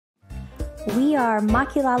We are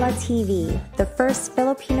Makilala TV, the first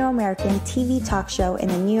Filipino-American TV talk show in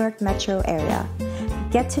the New York metro area.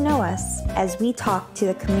 Get to know us as we talk to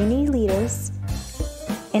the community leaders,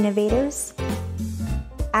 innovators,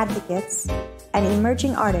 advocates, and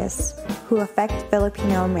emerging artists who affect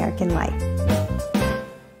Filipino-American life.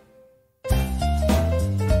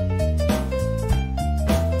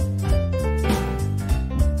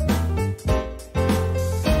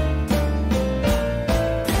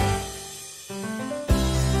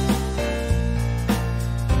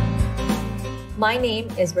 My name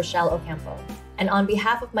is Rachelle Ocampo, and on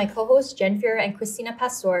behalf of my co-hosts Jennifer and Cristina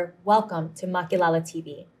Pastor, welcome to Makilala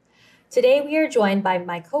TV. Today we are joined by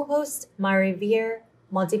my co-host Marivir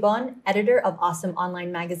Montebon, editor of Awesome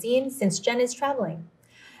Online Magazine, since Jen is traveling.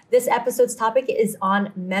 This episode's topic is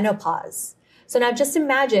on menopause. So now just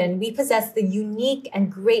imagine we possess the unique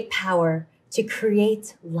and great power to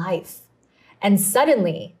create life. And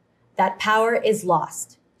suddenly, that power is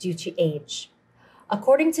lost due to age.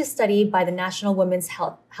 According to a study by the National Women's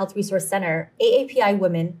Health Resource Center, AAPI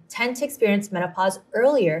women tend to experience menopause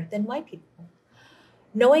earlier than white people.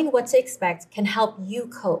 Knowing what to expect can help you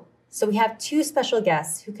cope. So we have two special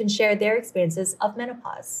guests who can share their experiences of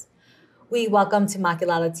menopause. We welcome to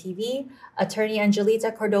Makilala TV, Attorney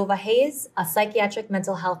Angelita Cordova-Hayes, a psychiatric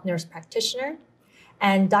mental health nurse practitioner,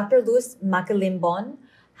 and Dr. Luz Macalimbon,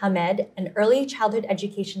 an early childhood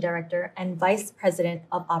education director and vice president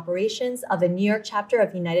of operations of the New York chapter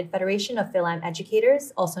of United Federation of Philam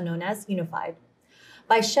Educators, also known as Unified.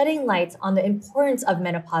 By shedding light on the importance of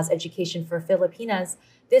menopause education for Filipinas,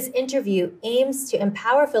 this interview aims to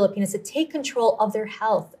empower Filipinas to take control of their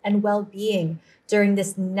health and well-being during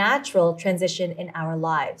this natural transition in our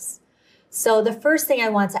lives. So the first thing I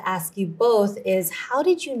want to ask you both is, how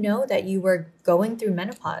did you know that you were going through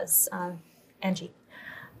menopause? Angie.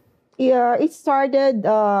 Yeah, it started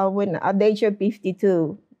when at the age of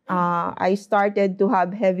 52. I started to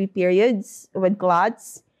have heavy periods with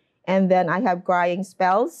clots, and then I have crying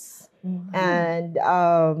spells and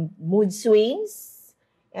mood swings,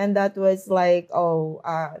 and that was like, oh,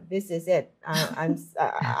 this is it.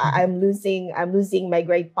 I'm losing my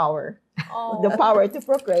great power, the power to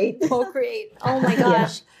procreate. Procreate. Oh my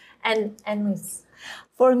gosh. Yeah. And Luz.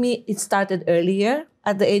 For me, it started earlier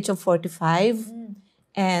at the age of 45.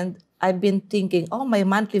 And I've been thinking, oh, my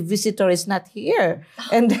monthly visitor is not here.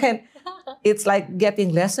 And then it's like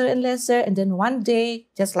getting lesser and lesser. And then one day,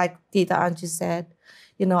 just like Tita Angie said,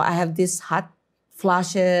 you know, I have these hot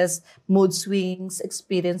flashes, mood swings,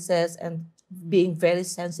 experiences, and being very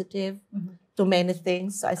sensitive to many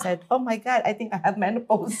things. So I said, oh my God, I think I have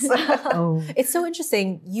menopause. Oh. It's so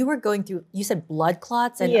interesting. You were going through, you said blood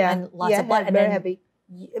clots and lots of blood. And very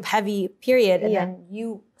then heavy period. And then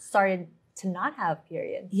you started to not have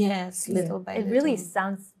period. Yes, little by little. It really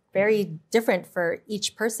sounds very different for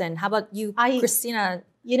each person. How about you, Cristina?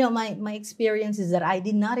 You know, my experience is that I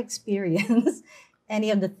did not experience any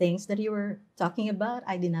of the things that you were talking about.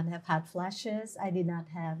 I did not have hot flashes. I did not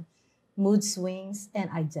have mood swings, and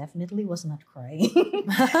I definitely was not crying.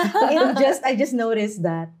 I just noticed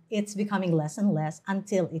that it's becoming less and less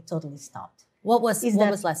until it totally stopped. What was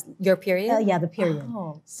less? Your period? Yeah, the period.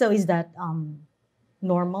 Oh. So is that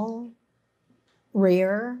normal?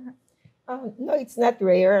 Rare? No, it's not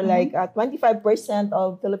rare. Like 25%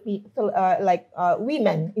 of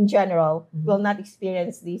women in general will not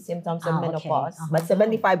experience the symptoms of menopause, but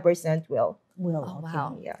 75% will. Oh,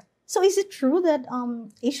 wow. Yeah. So is it true that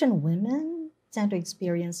Asian women tend to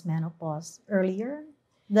experience menopause earlier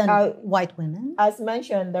than white women? As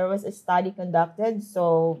mentioned, there was a study conducted,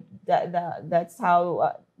 so that's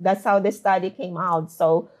how the study came out.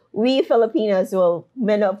 So we Filipinos will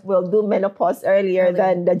do menopause earlier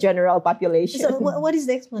than the general population. So what is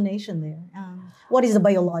the explanation there? What is the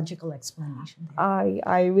biological explanation there?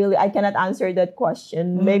 I cannot answer that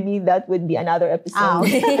question. Maybe that would be another episode.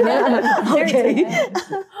 Okay.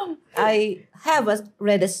 I have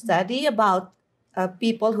read a study about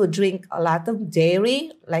people who drink a lot of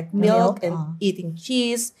dairy, like milk and eating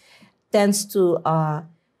cheese, tends to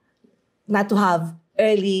not to have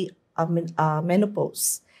early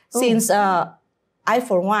menopause. Since I,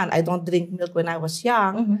 for one, I don't drink milk when I was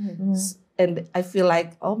young, and I feel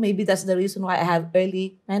like, oh, maybe that's the reason why I have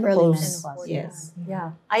early menopause. Yes.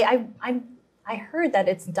 Yeah. I heard that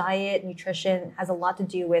it's diet, nutrition has a lot to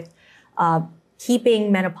do with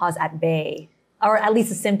keeping menopause at bay, or at least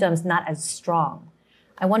the symptoms not as strong.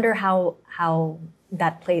 I wonder how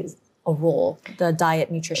that plays a role, the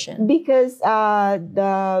diet, nutrition? Because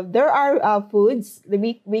there are foods,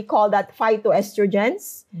 we call that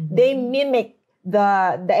phytoestrogens. They mimic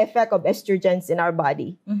the effect of estrogens in our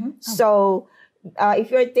body. So if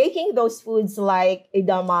you're taking those foods like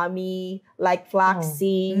edamame, like flax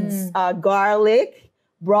seeds, garlic,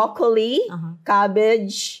 broccoli,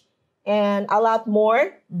 cabbage, and a lot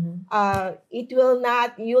more,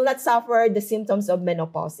 you'll not suffer the symptoms of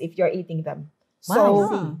menopause if you're eating them. Wow.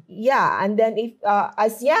 So, yeah, and then if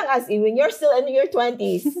as young as when you're still in your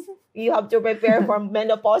 20s, you have to prepare for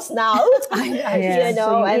menopause now. Yes. You know,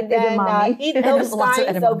 So you and eat then edamame. eat those Lots of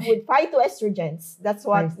kinds of edamame. food, phytoestrogens. That's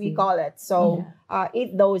what I we see. call it. So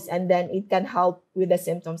eat those, and then it can help with the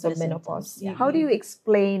symptoms of The menopause. symptoms, yeah. How do you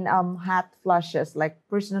explain hot flushes? Like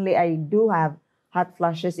personally, I do have hot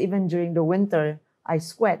flushes. Even during the winter, I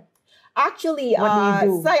sweat. Actually, What do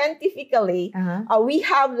you do? scientifically, Uh-huh. we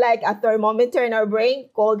have like a thermometer in our brain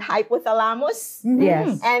called hypothalamus.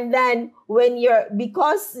 Yes. And then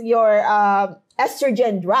because your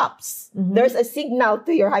estrogen drops, there's a signal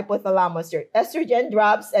to your hypothalamus. Your estrogen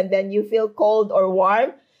drops, and then you feel cold or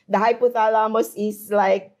warm. The hypothalamus is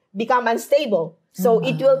like become unstable. So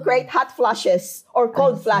it will create hot flushes or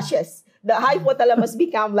cold flushes. The hypothalamus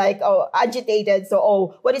become like agitated.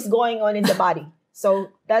 So what is going on in the body? So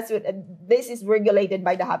that's what this is regulated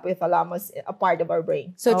by the hypothalamus, a part of our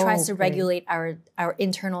brain. So it tries to okay. regulate our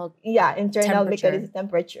internal. Yeah, internal Temperature. mechanism,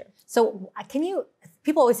 temperature. So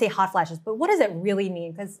people always say hot flashes, but what does it really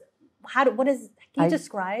mean? Because can you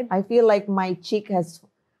describe? I feel like my cheek has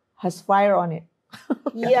fire on it.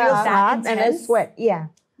 Yeah, that Hot and I intense? sweat. Yeah.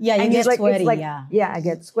 Yeah, you And get sweaty. Yeah, I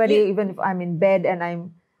get sweaty even if I'm in bed and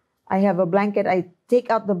I have a blanket. I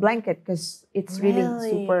take out the blanket because it's really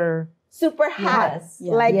Really? super hot. Yes.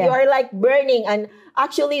 Yeah. Like Yeah. you are like burning. And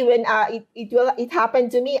actually, when it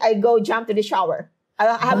happened to me, I go jump to the shower.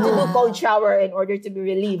 I have to do cold shower in order to be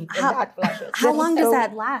relieved in the hot flushes. How long does so-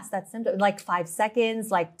 that last? That symptom, like 5 seconds,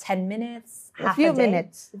 like 10 minutes, A half few a day?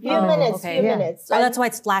 minutes. Few minutes, okay. few Yeah. minutes. Oh, that's why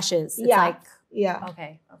it's flashes. It's Yeah. like Yeah.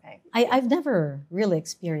 okay. I've never really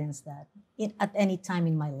experienced that at any time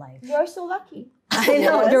in my life. You're so lucky. I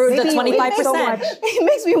know you're the Maybe you eat 25%. so much. It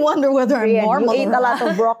makes me wonder whether I'm Brian, normal. you eat or a lot not.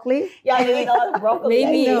 of broccoli. Yeah, you eat a lot of broccoli.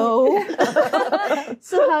 Maybe. No.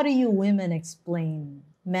 So how do you women explain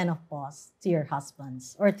menopause to your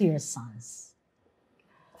husbands or to your sons?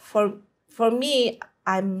 For me,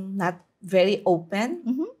 I'm not very open,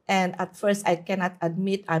 and at first I cannot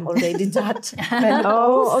admit I'm already that.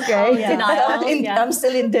 Oh, okay. Denial, yeah. I'm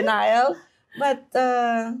still in denial, but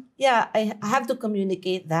I have to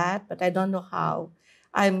communicate that, but I don't know how.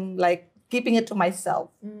 I'm like keeping it to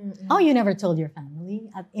myself. Oh, you never told your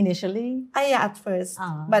family initially? At first,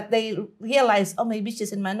 Ah. but they realize, maybe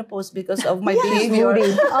she's in menopause because of my behavior.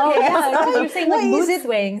 Oh yeah, because you're saying like Why mood is it-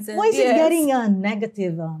 swings. And, Why is it Yes. getting a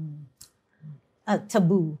negative,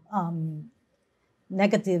 taboo,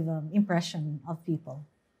 negative impression of people?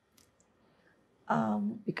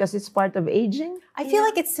 Because it's part of aging. I feel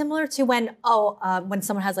like it's similar to when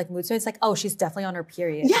someone has like mood swings, it's like, oh, she's definitely on her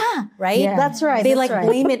period. Yeah, Right? Yeah. that's right. They that's like right.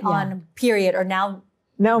 blame it Yeah. on period or now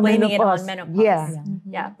Now blaming it menopause. on menopause. Yeah. Yeah.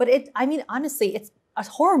 Yeah. But honestly, it's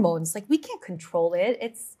hormones. Like we can't control it.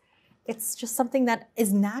 It's just something that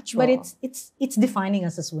is natural. But it's defining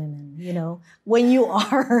us as women. You know, when you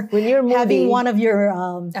are When you're moody. having one of your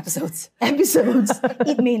episodes. episodes,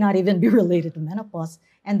 it may not even be related to menopause,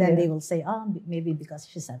 and then Yeah. they will say, maybe because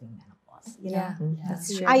she's having menopause. You know? Yeah,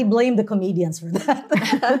 that's true. I blame the comedians for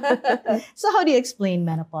that. So how do you explain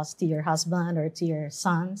menopause to your husband or to your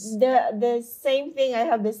sons? The same thing. I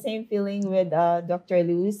have the same feeling with Dr.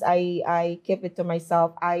 Luz. I keep it to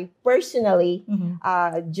myself. I personally,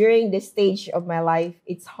 during this stage of my life,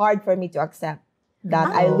 it's hard for me to accept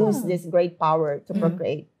that I lose this great power to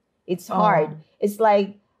procreate. It's hard. It's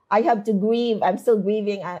like I have to grieve. I'm still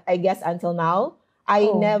grieving, I guess, until now. I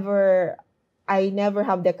never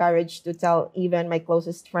have the courage to tell even my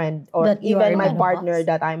closest friend or That you are even in my menopause? partner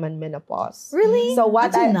that I'm in menopause. Really? So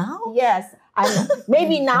what Until now? Yes.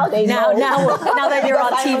 Maybe now they know. now that you're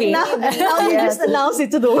on TV. Now you Yes. just announce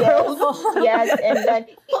it to the world. Yes, and then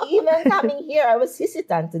even coming here, I was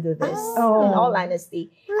hesitant to do this. In all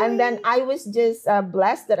honesty, and then I was just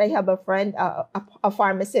blessed that I have a friend, a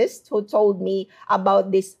pharmacist, who told me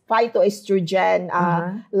about this phytoestrogen,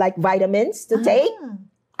 like vitamins to take,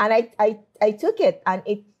 and I took it, and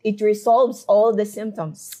it resolves all the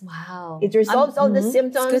symptoms. Wow. It resolves all the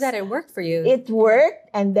symptoms. It's good that it worked for you. It worked,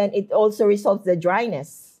 and then it also resolves the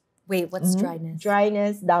dryness. Wait, what's dryness?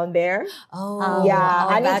 Dryness down there. Oh,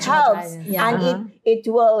 Yeah, and it vaginal helps, dryness. Yeah. and it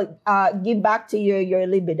will give back to your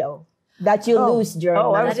libido that you lose during. I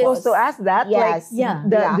was menopause. supposed to ask that. Yes. Yeah.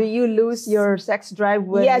 Do you lose your sex drive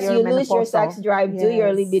when Yes, you're you lose your menopausal? sex drive to your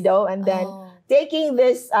Yes. libido, and then taking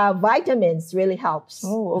this vitamins really helps.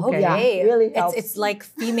 Oh, okay. Yeah, really helps. It's like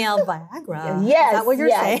female Viagra. Yes, Is that what you're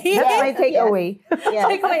yes, saying? yes. That's my takeaway.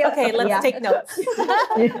 Yes. Okay, let's take notes.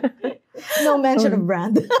 No mention of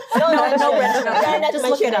brand. No mention of Yeah, that. not Just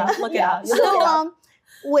look it mentioning. up. Look it Yeah. up. So,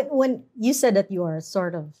 when you said that you are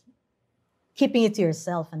sort of keeping it to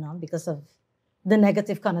yourself and all because of the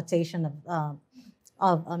negative connotation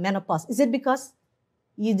of menopause, is it because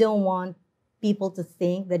you don't want people to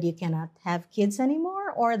think that you cannot have kids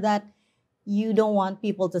anymore, or that you don't want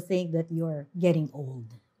people to think that you're getting old?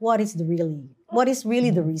 What is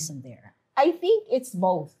really the reason there? I think it's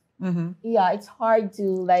both. Mm-hmm. Yeah, it's hard to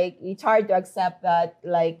accept that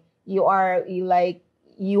you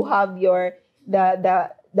have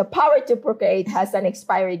the power to procreate has an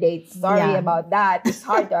expiry date. Sorry Yeah. about that. It's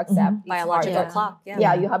hard to accept. It's Biological hard. clock.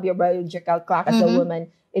 Yeah, you have your biological clock as a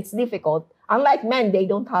woman. It's difficult. Unlike men, they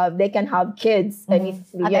can have kids At any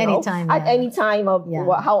time, at yeah. any time of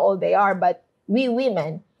how old they are. But we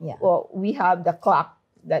women, well, we have the clock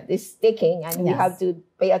that is ticking, and we Yes. have to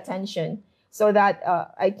pay attention. So that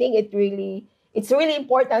I think it's really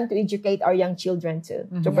important to educate our young children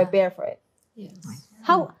to prepare for it. Yes.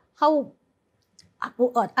 How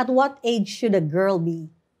at what age should a girl be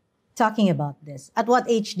talking about this? At what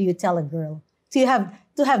age do you tell a girl to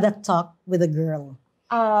have that talk with a girl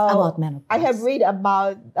about menopause? I have read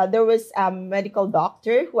about there was a medical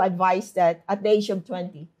doctor who advised that at the age of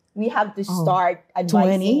 20 we have to start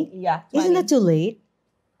advising. 20? Yeah, 20. Isn't that too late?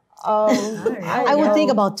 I would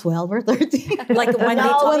think about 12 or 13. Like when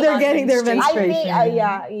they're getting their menstruation.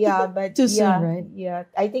 I think, but Too soon, right? Yeah,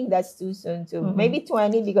 I think that's too soon too. Maybe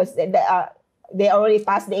 20 because they already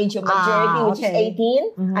passed the age of majority, which is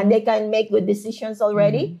 18, and they can make good decisions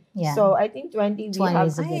already. Yeah. So I think 20 we 20 have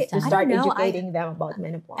is a good to time. start I don't know. educating them about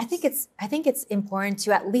menopause. I think it's important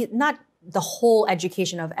to at least not the whole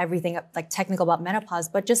education of everything like technical about menopause,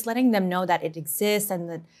 but just letting them know that it exists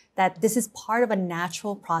and that this is part of a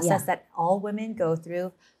natural process that all women go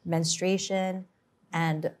through: menstruation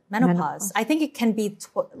and menopause. I think it can be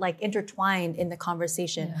intertwined in the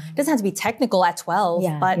conversation. It doesn't have to be technical at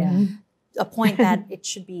 12, but a point that it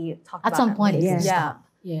should be talked about At some point, it least. can stop.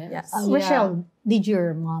 Yes. Rachelle, did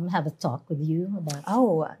your mom have a talk with you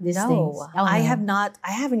about these things? Oh, I no. have not.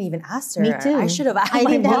 I haven't even asked her. Me too. I should have asked I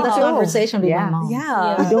my didn't have mom. the conversation with my mom.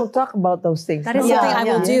 Yeah. We don't talk about those things. That is no? something I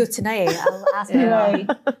will do tonight. I'll ask her. Right.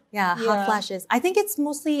 Hot flashes. I think it's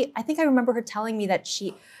mostly, I think I remember her telling me that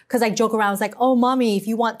because I joke around, I was like, oh, mommy, if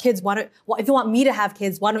you want kids, if you want me to have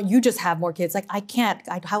kids, why don't you just have more kids? Like, I can't,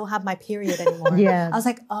 I don't have my period anymore. Yes. I was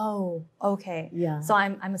like, oh, okay. Yeah. So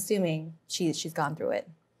I'm assuming she's gone through it.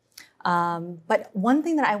 But one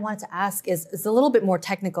thing that I wanted to ask is a little bit more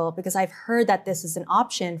technical, because I've heard that this is an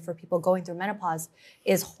option for people going through menopause,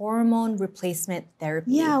 is hormone replacement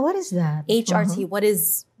therapy. Yeah, what is that? HRT, what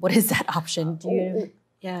is that option? Do you?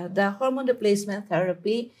 Yeah, the hormone replacement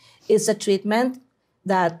therapy is a treatment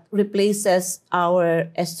that replaces our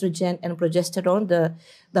estrogen and progesterone,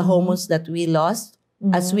 the hormones that we lost.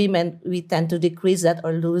 As women, we tend to decrease that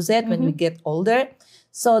or lose it when we get older.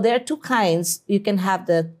 So there are two kinds. You can have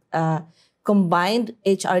the combined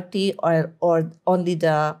HRT or only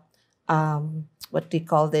the, what do you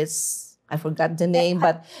call this? I forgot the name.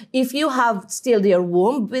 But if you have still your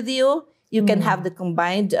womb with you, you can have the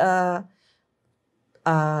combined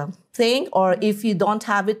thing. Or if you don't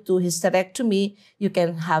have it to hysterectomy, you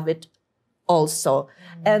can have it also.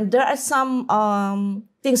 And there are some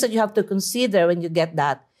things that you have to consider when you get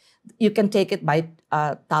that. You can take it by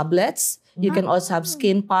tablets. You can also have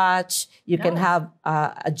skin patch. You can have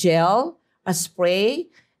a gel, a spray.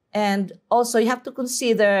 And also you have to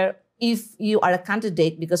consider if you are a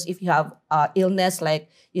candidate, because if you have illness, like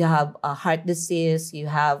you have heart disease, you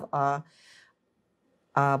have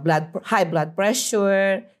high blood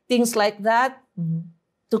pressure, things like that,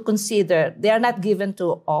 to consider. They are not given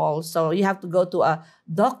to all. So you have to go to a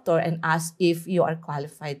doctor and ask if you are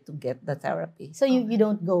qualified to get the therapy. So you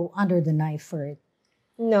don't go under the knife for it.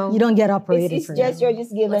 No. You don't get operated It's for just, it. you're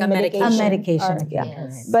just given Like a medication. A medication. Or- Yeah.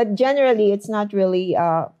 Yes. But generally, it's not really,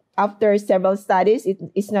 after several studies,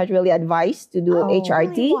 it's not really advised to do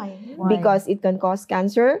HRT Why? because it can cause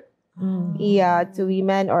cancer to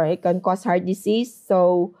women, or it can cause heart disease.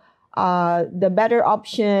 So the better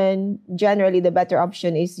option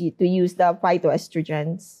is to use the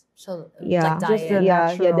phytoestrogens. So Yeah. like Just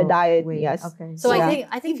diet. the the diet, way. yes. Okay. So Yeah.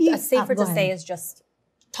 I think If you- a safer go to say ahead. is just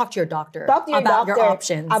talk to your doctor. Talk to your about doctor your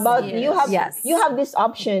options. about Yes. you have this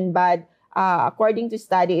option, but according to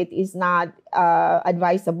study, it is not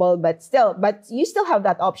advisable. But you still have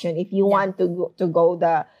that option if you want to go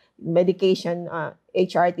the medication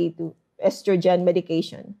HRT to estrogen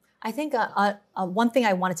medication. I think one thing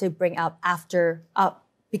I wanted to bring up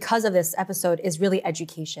because of this episode is really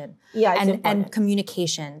education and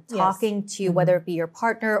communication, talking to whether it be your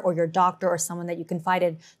partner or your doctor or someone that you confide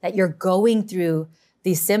in that you're going through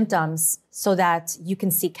these symptoms so that you can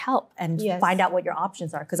seek help and find out what your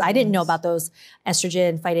options are. Because I didn't know about those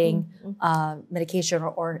estrogen fighting medication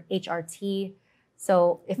or HRT.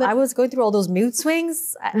 So if I was going through all those mood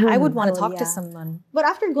swings, I would want to talk to someone. But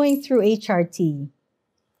after going through HRT,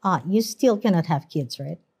 you still cannot have kids,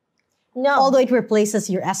 right? No. Although it replaces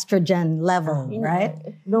your estrogen level, right?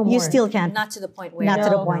 No more. You still can't. Not to the point where... Not to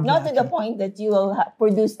the point that you will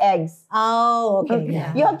produce eggs. Oh, okay.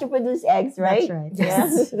 Yeah. You have to produce eggs, right?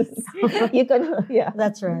 That's right. Yes. You can,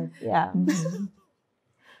 That's right. Yeah.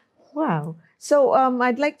 Wow. So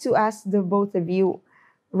I'd like to ask the both of you,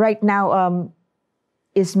 right now,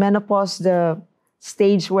 is menopause the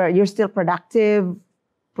stage where you're still productive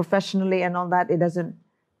professionally and all that? It doesn't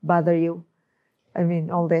bother you? I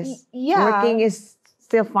mean, all this working is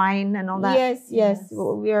still fine and all that. Yes.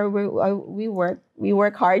 We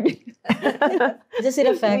work hard. Does it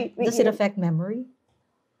affect memory?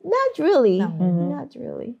 Not really. No. Not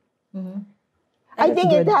really. Mm-hmm. I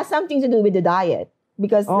think it has something to do with the diet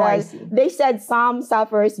because they said some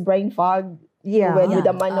suffers brain fog with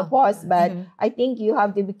the menopause, but I think you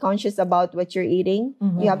have to be conscious about what you're eating.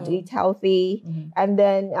 You have to eat healthy, and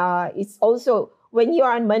then it's also when you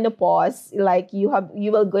are on menopause, like you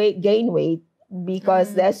will gain weight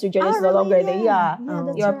because the estrogen is no longer there.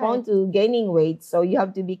 You're prone to gaining weight, so you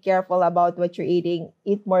have to be careful about what you're eating.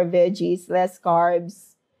 Eat more veggies, less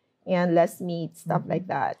carbs, and less meat, stuff like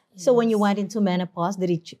that. So when you went into menopause,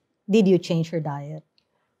 did you change your diet?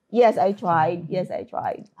 Yes, I tried.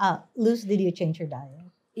 Luz, did you change your diet?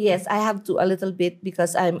 Yes, I have to a little bit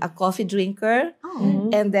because I'm a coffee drinker.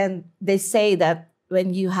 And then they say that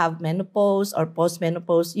when you have menopause or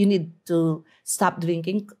post-menopause, you need to stop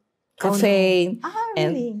drinking caffeine.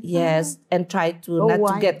 Really? And and try to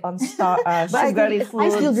not to get on sugary food. I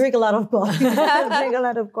still drink a lot of coffee.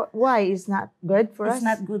 Why? It's not good for us? It's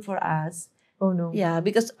not good for us. Oh, no. Yeah,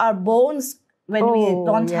 because our bones, when we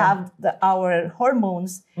don't have our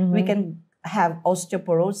hormones, we can have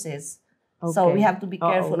osteoporosis. Okay. So we have to be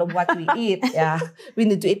careful of what we eat. We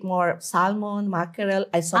need to eat more salmon, mackerel,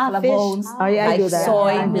 isoflavones, I do that.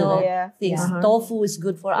 soy milk, things. Yeah. Tofu is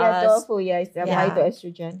good for us. Tofu, it's high to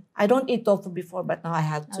estrogen. I don't eat tofu before, but now I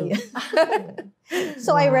have to.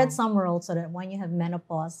 So I read somewhere also that when you have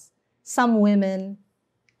menopause, some women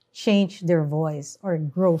change their voice or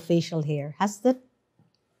grow facial hair. Have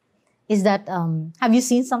you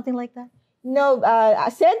seen something like that? No,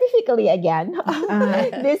 scientifically again,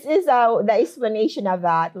 this is the explanation of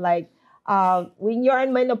that. Like when you're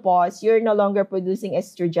in menopause, you're no longer producing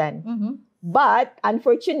estrogen, but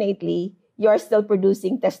unfortunately, you're still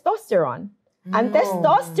producing testosterone. And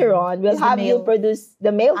testosterone will have you produce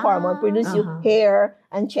the male hormone, produce you hair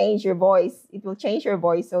and change your voice. It will change your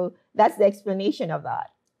voice. So that's the explanation of that.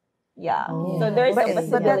 So there's a possibility.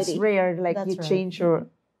 But that's rare. Like you change your,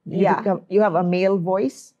 you have a male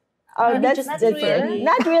voice. That's not different. really.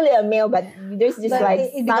 Not really a male, but there's just But like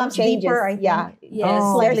it some becomes changes. deeper, I think. There's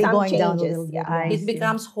Slightly some going down a changes. little bit. It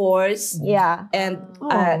becomes hoarse. And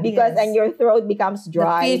Because and your throat becomes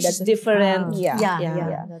dry. the pitch is different. Yeah,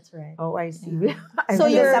 that's right. Oh, I see. So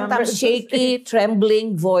you're sometimes shaky,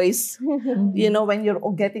 trembling voice. When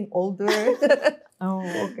you're getting older.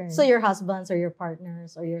 okay. So your husbands or your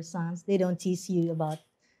partners or your sons, they don't tease you about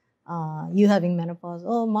you having menopause.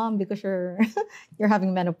 Oh, mom, because you're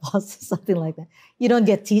having menopause, something like that. You don't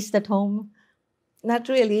get teased at home? Not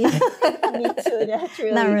really. Me too,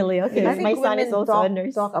 naturally. Not really, okay. Because my son is also a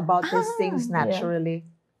nurse. Talk about these things naturally.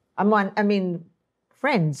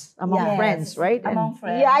 Friends, among friends, right? Among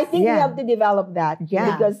friends. Yeah, I think we have to develop that.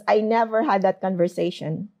 Because I never had that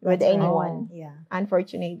conversation with anyone,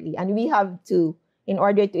 unfortunately. And we have to, in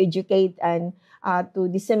order to educate and to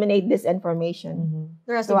disseminate this information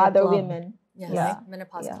to other women. Like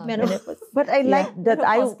menopause club. Menopause. But I like that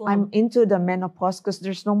I'm into the menopause because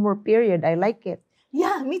there's no more period. I like it.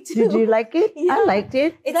 Yeah, me too. Did you like it? I liked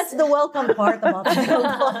it. That's the welcome part about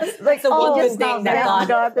menopause. Like the one good thing that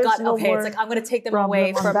God no okay, it's like I'm going to take them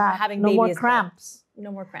away from having babies. No more cramps.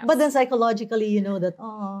 No more cramps. But then psychologically, you know that,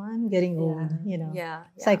 I'm getting old,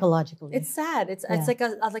 psychologically. It's sad. It's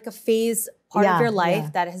like a phase part of your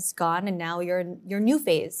life that has gone, and now you're in your new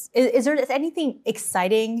phase. Is there anything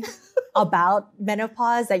exciting about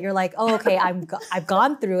menopause that you're like, oh, okay, I've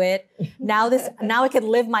gone through it. Now I can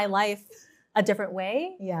live my life a different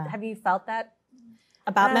way? Yeah. Have you felt that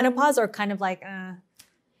about menopause, or kind of like,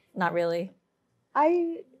 not really?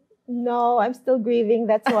 No, I'm still grieving.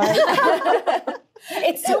 That's why.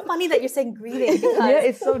 It's so funny that you're saying grieving because Yeah,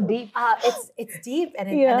 it's so deep. it's deep and,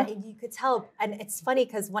 Yeah. and you could tell. And it's funny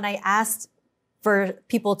because when I asked for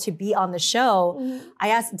people to be on the show, I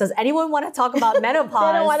asked, does anyone want to talk about menopause?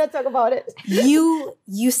 I don't want to talk about it. You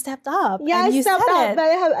stepped up. Yeah, and you I stepped said up, it. but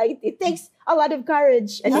it takes a lot of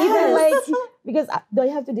courage. And even like, because do I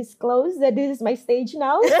have to disclose that this is my stage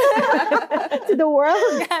now to the world?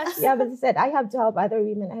 Yes. Yeah, but I said, I have to help other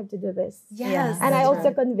women. I have to do this. Yes. And I that's also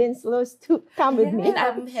right. convinced Luz to come with me. And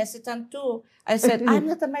I'm hesitant too. I said, I'm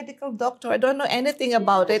not a medical doctor. I don't know anything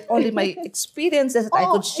about it. Only my experiences that I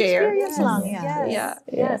could share. experience lang, yeah. Yes.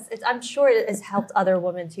 Yeah. Yes. I'm sure it has helped other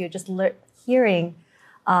women too. Just hearing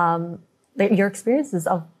your experiences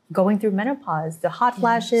of going through menopause, the hot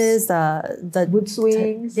flashes, the Mood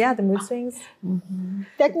swings. Yeah, the mood swings.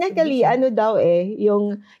 Technically, ano daw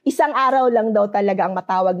yung isang araw lang daw talaga ang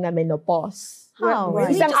matawag na menopause. How?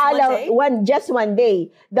 Really? Isang Just one araw, day? just one day.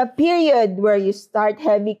 The period where you start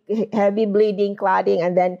heavy bleeding, clotting,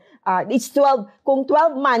 and then it's 12. Kung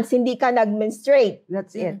 12 months hindi ka nag-menstruate,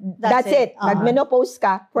 That's it. that's it. Uh-huh. Nag-menopause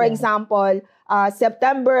ka. For example,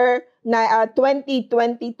 September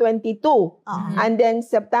 2022, and then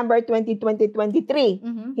September 2023,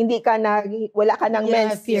 hindi ka wala ka ng Yeah,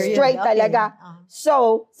 mens, period. straight Okay. talaga. Uh-huh.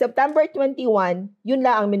 So, September 21, yun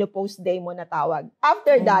lang ang menopause day mo na tawag.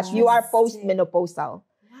 After that, you are postmenopausal.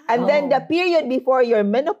 And then the period before your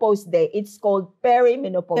menopause day, it's called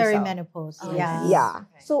perimenopausal. Perimenopause. Yeah. Yeah.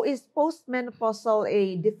 So is postmenopausal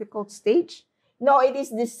a difficult stage? No, it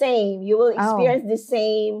is the same. You will experience the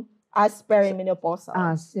same as perimenopausal.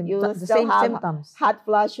 You will The still same have symptoms. hot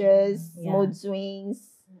flushes, Yeah. mood swings,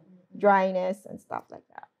 dryness, and stuff like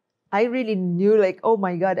that. I really knew like, oh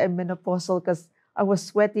my God, I'm menopausal because I was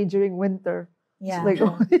sweaty during winter. Yeah. It's like,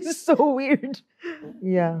 oh, it's so weird.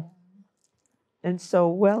 Yeah. And so,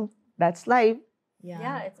 well, that's life.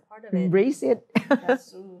 Yeah, it's a part of it. Embrace it.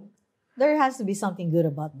 There has to be something good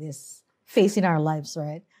about this phase in our lives,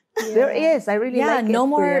 right? There is. I really like it. no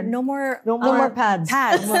more Korean. no more No No more pads.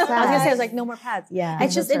 pads. No more I was gonna say pads. like no more pads. Yeah.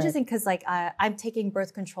 It's just That's right. interesting because like I'm taking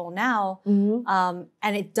birth control now, Mhm.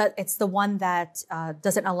 and it's the one that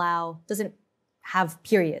doesn't have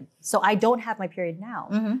period. So I don't have my period now.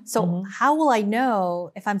 So how will I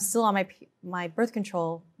know if I'm still on my birth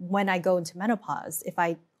control when I go into menopause if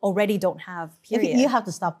I already don't have period? You have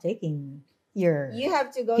to stop taking your. You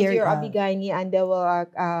have to go Period. to your OB/GYN and they will,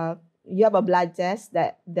 you have a blood test,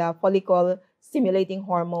 that the follicle stimulating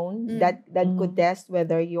hormone that could test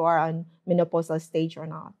whether you are on menopausal stage or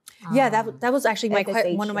not. Yeah, that was actually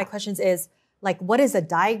FSH, one of my yeah. questions is like, what is a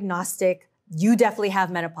diagnostic? You definitely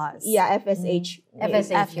have menopause. Yeah, FSH.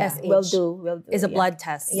 FSH, yeah. Will do. Is a yeah. blood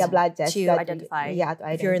test. Yeah, blood test. to that- identify. Yeah,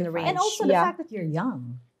 to if you're in the identify. range. And also the fact that you're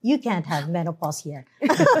young. You can't have menopause yet.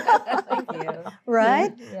 Thank you.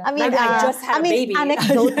 Right? Yeah. I mean, Maybe I just had a baby.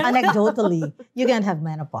 Anecdotally, you can't have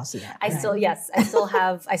menopause yet. I still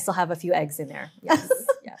have a few eggs in there. Yes,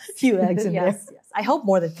 yes, few eggs in there. yes. I hope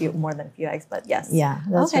more than a few eggs, but yes. Yeah,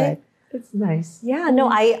 that's Okay. right. It's nice. Yeah, no,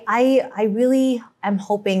 I really am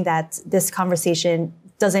hoping that this conversation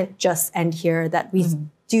doesn't just end here, that we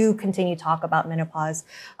do continue to talk about menopause.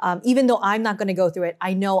 Even though I'm not going to go through it,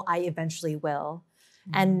 I know I eventually will.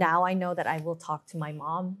 And now I know that I will talk to my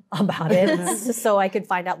mom about it so I could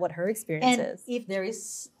find out what her experience And is. if there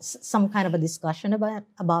is some kind of a discussion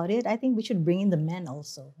about it, I think we should bring in the men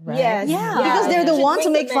also, right? Yes. Yeah. Because they're the Should ones who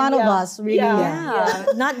bring make the fun men, of yeah. us, really. Yeah.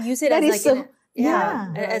 Not use it That as is like so-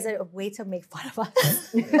 yeah, yeah. as a way to make fun of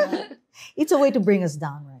us. It's a way to bring us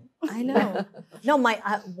down, right? I know. No, my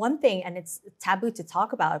one thing, and it's taboo to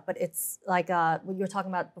talk about, but it's like what you were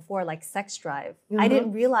talking about before, like sex drive. I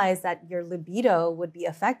didn't realize that your libido would be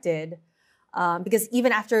affected because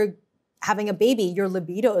even after having a baby, your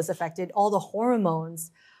libido is affected, all the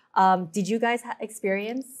hormones. Did you guys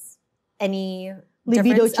experience any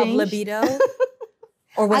Libido difference of change? libido?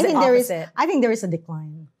 Or was it opposite? I think there is a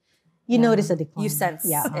decline. You notice a decline. You sense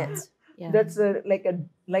it. Yeah. That's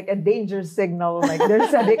like a danger signal. Like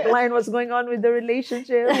there's a decline. What's going on with the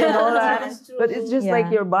relationship and all that. But it's just like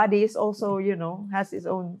Yeah. your body is also, has its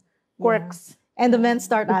own quirks. And the men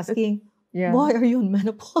start asking, Yeah. why are you in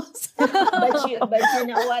menopause? but you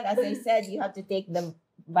know what? As I said, you have to take the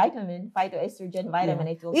vitamin, phytoestrogen vitamin.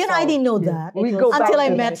 It will I solve. didn't know that We go until I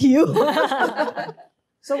back to met that. you.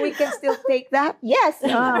 So we can still take that. Yes.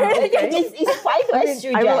 Okay. It's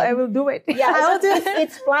phytoestrogen. I will do it. Yeah,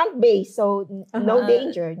 it's plant-based, so no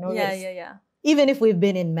danger, no risk. Yeah. Even if we've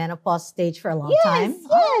been in menopause stage for a long time.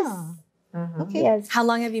 Yes. Okay. Yes. How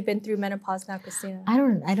long have you been through menopause now, Cristina? I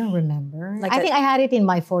don't remember. Like I a- think I had it in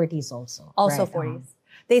my 40s also. Also right? 40s.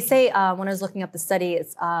 They say when I was looking up the study,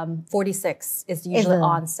 it's 46 is usually the-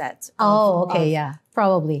 onset. Oh, of okay, yeah.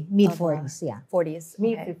 Probably mid-40s, yeah. 40s.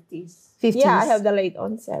 Me, Okay. 50s. 50s. Yeah, I have the late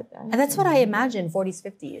onset. And that's what I imagine, 40s,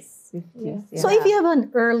 50s. 50s, yeah. So if you have an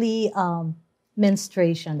early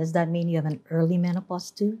menstruation, does that mean you have an early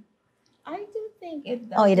menopause too? I do think it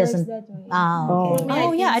Oh, it works doesn't. that way. Ah, okay. Me, I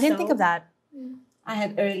Oh, yeah, I think didn't so. think of that. I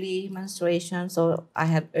had early menstruation, so I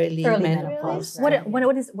had early, Early menopause.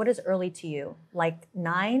 menopause. What is early to you? Like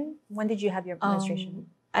 9? When did you have your menstruation?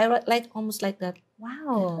 Like almost like that.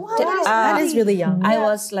 Wow. Wow, That is really young. I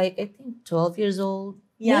was like, I think 12 years old.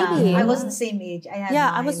 Yeah, Maybe. I was the same age. I had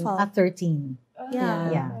Yeah, I mine was 12. at 13.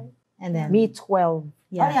 Yeah. Yeah. And then Me, 12.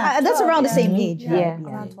 yeah, that's around the same age, Yeah. right?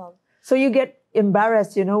 Around 12. So you get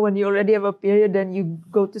embarrassed, when you already have a period and you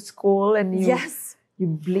go to school and you Yes. you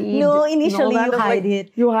bleed. No, and all initially that. you I'm hide like, it.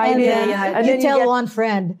 You hide and it. then And you then tell get, one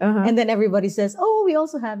friend, Uh-huh. and then everybody says, "Oh, we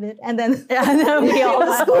also have it." And then We all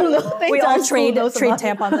the school knows- the we entire all school trade knows trade about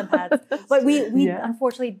it. tampons and pads. But we Yeah.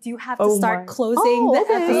 unfortunately do have to Oh start my. closing Oh, the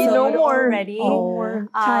okay. episode no more. already. No more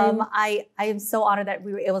time. I am so honored that we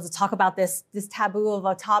were able to talk about this taboo of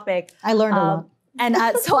a topic. I learned a lot. And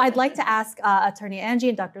so I'd like to ask Attorney Angie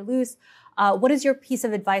and Dr. Luz, what is your piece of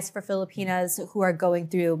advice for Filipinas who are going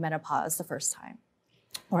through menopause the first time?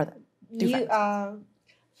 Or the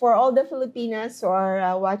For all the Filipinas who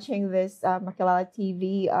are watching this Makilala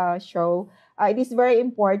TV show, it is very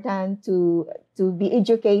important to be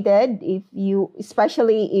educated.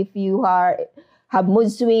 Especially if you have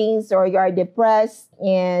mood swings or you are depressed,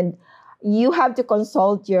 and you have to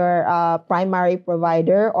consult your primary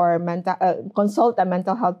provider or consult a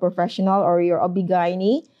mental health professional or your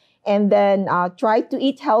OB/GYN. And then try to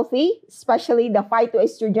eat healthy, especially the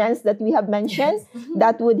phytoestrogens that we have mentioned.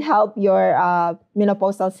 That would help your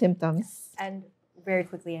menopausal symptoms. and very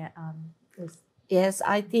quickly, Luz. Yes,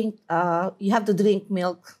 I think you have to drink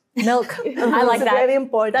milk. Milk. I like It's that. very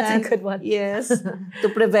important. That's a good one. Yes, to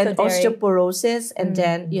prevent So dairy. osteoporosis, and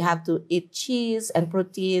then you have to eat cheese and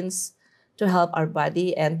proteins to help our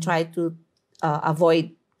body, and try to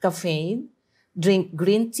avoid caffeine. Drink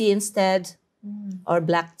green tea instead, or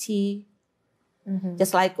black tea.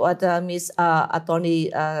 Just like what Miss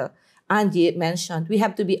Attorney Angie mentioned, we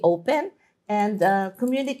have to be open and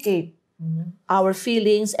communicate our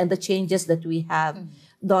feelings and the changes that we have.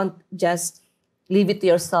 Don't just leave it to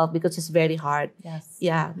yourself, because it's very hard. Yes.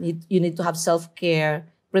 Yeah, you need to have self-care,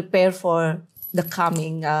 prepare for the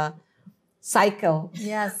coming cycle.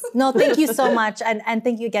 Yes. No, thank you so much. And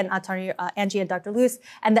thank you again, Attorney Angie and Dr. Luz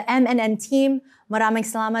and the MNN team. Maraming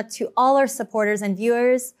salamat to all our supporters and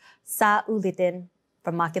viewers. Sa ulitin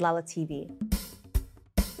from Makilala TV.